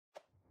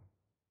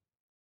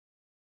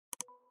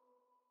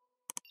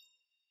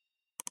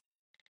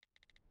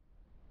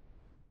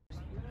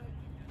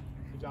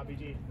job,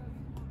 BG.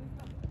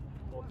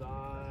 Well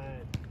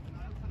done.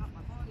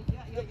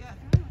 Go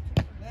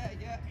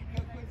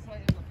quick,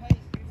 slate in the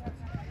pace.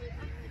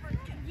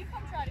 You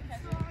come try to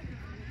catch it.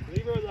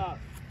 Leave her up.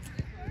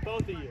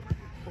 Both of you.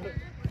 Yeah,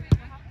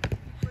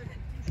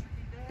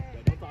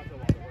 don't talk to a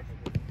lot of work.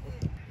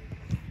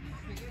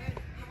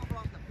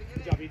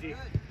 Good job, BG.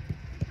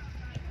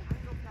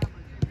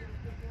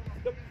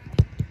 Yep.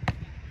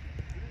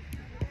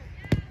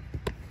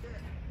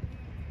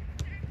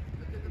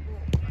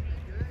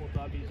 Well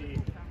done, BG.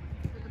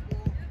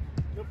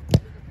 Yep.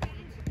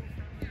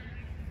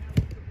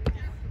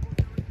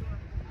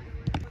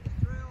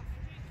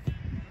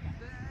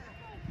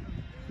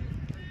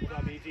 Well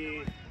done, BG.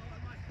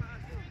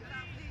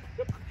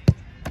 Yep.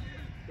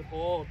 Good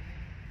hold.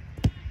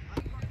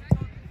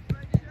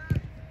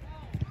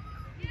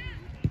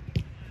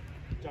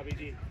 Good job,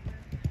 BG.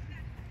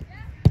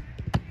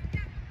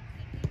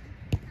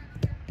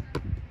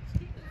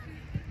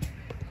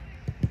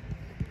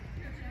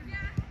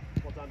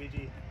 Well done, BG.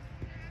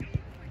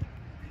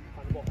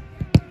 Find the ball.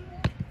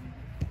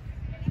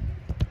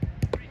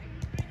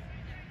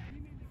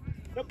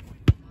 Yep.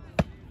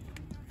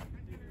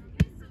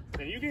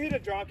 And you can hit a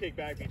drop kick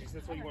back, BG, so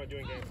that's what you want to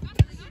do in games.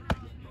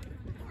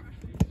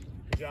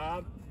 Good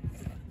job.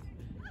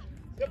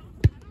 Yep.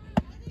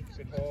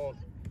 Good hold.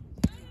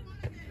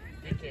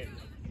 Good kick.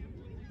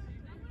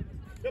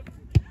 Yep.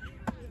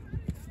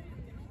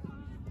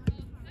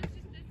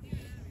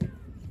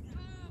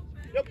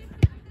 Yep.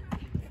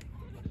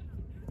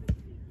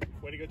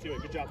 Way to go to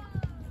it. Good job.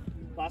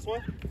 Last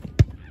one.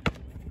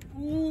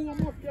 Ooh, one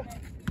more. Yeah.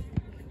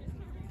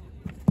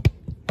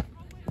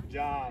 Good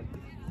job.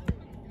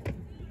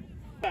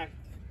 Back.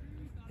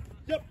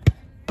 Yep.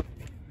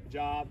 Good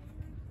job.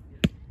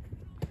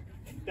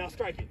 Now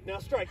strike it. Now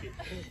strike it.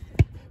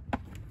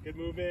 Good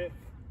movement.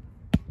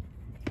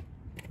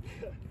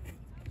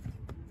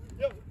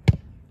 Yep.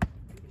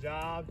 Good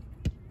job.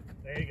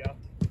 There you go.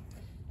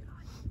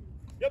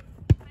 Yep.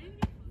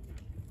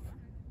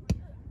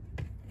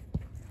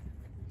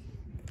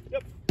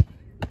 Yep.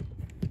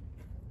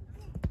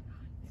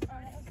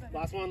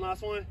 Last one,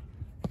 last one.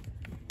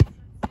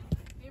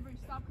 Avery,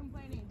 stop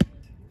complaining.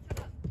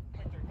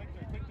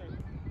 Quick turn.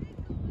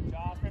 Good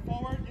job. Sprint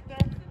forward. Get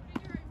there.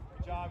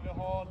 Good job. Good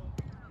hold.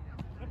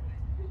 Yep.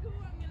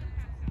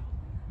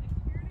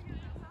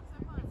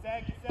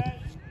 Get set.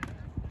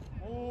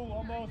 Ooh,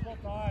 almost. Well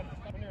done.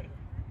 When you're ready.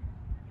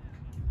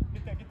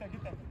 Get there. Good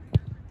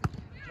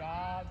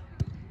job.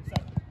 Good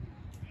set.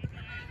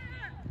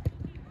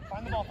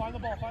 Find the ball. Well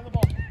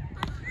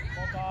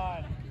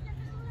done.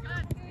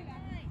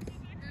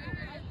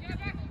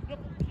 Yep.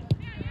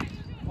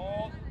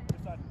 Hold.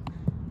 Good set.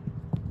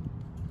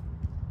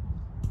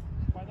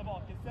 Find the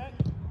ball. Get set.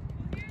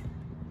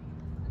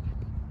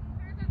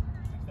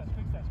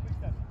 Quick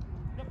steps.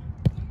 Yep.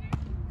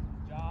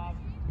 Good job.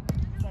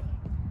 Good set.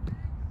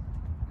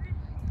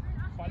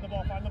 Find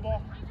the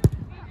ball.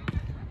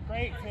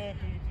 Great tip,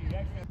 BG.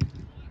 Excellent.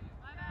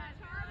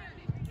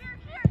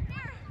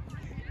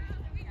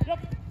 Yep.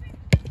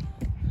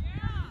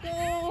 Go.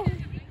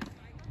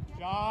 Good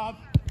job.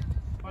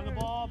 Find the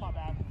ball. My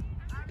bad.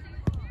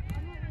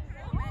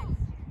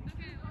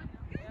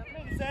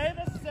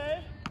 That's a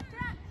save.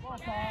 Well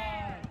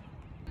done.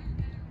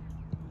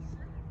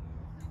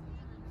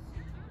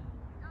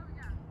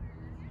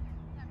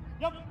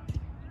 Yep.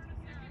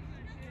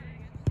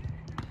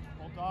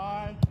 Well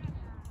done.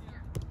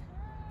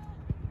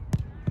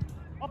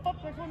 Up.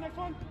 Next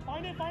one.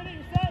 Find it.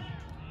 You're set.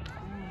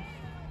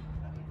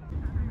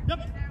 Yep.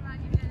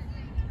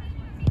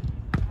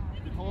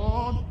 Good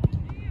hold.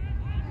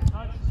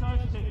 Touch.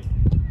 Take it.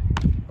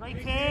 Great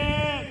tip.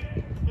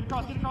 Get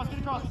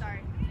across.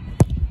 Sorry.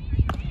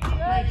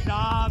 Great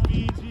job,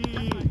 BG.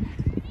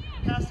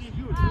 Cassie, if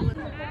you would do it.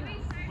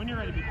 When you're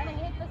ready, BG. And it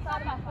hit the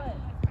side of my foot.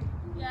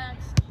 Yeah.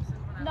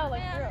 No,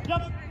 like through.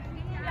 Yep.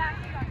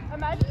 Yeah.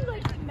 Imagine you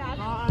saved that.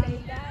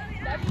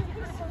 That'd be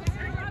so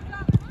sick.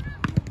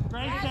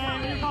 Great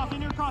save.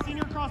 In your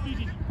cross,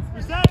 BG.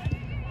 You're set?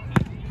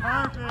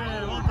 Perfect.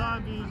 Well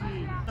done, BG.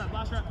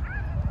 Last rep.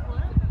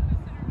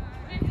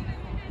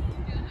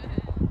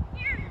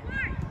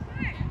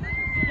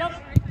 Yep.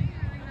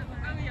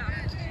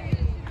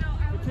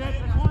 Good tip.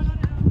 Next one.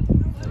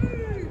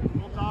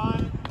 Well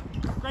done.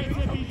 Great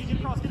tip, BG. Get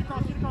across.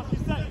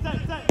 You're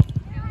set.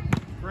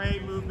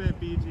 Great movement,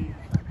 BG.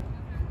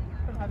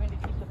 From having to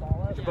keep the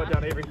ball up. Put your butt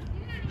down, Avery.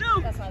 No.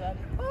 That's my bad.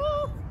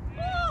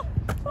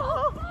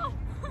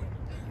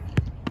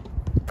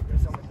 You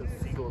sound like those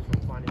seagulls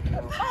from Finding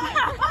Nemo.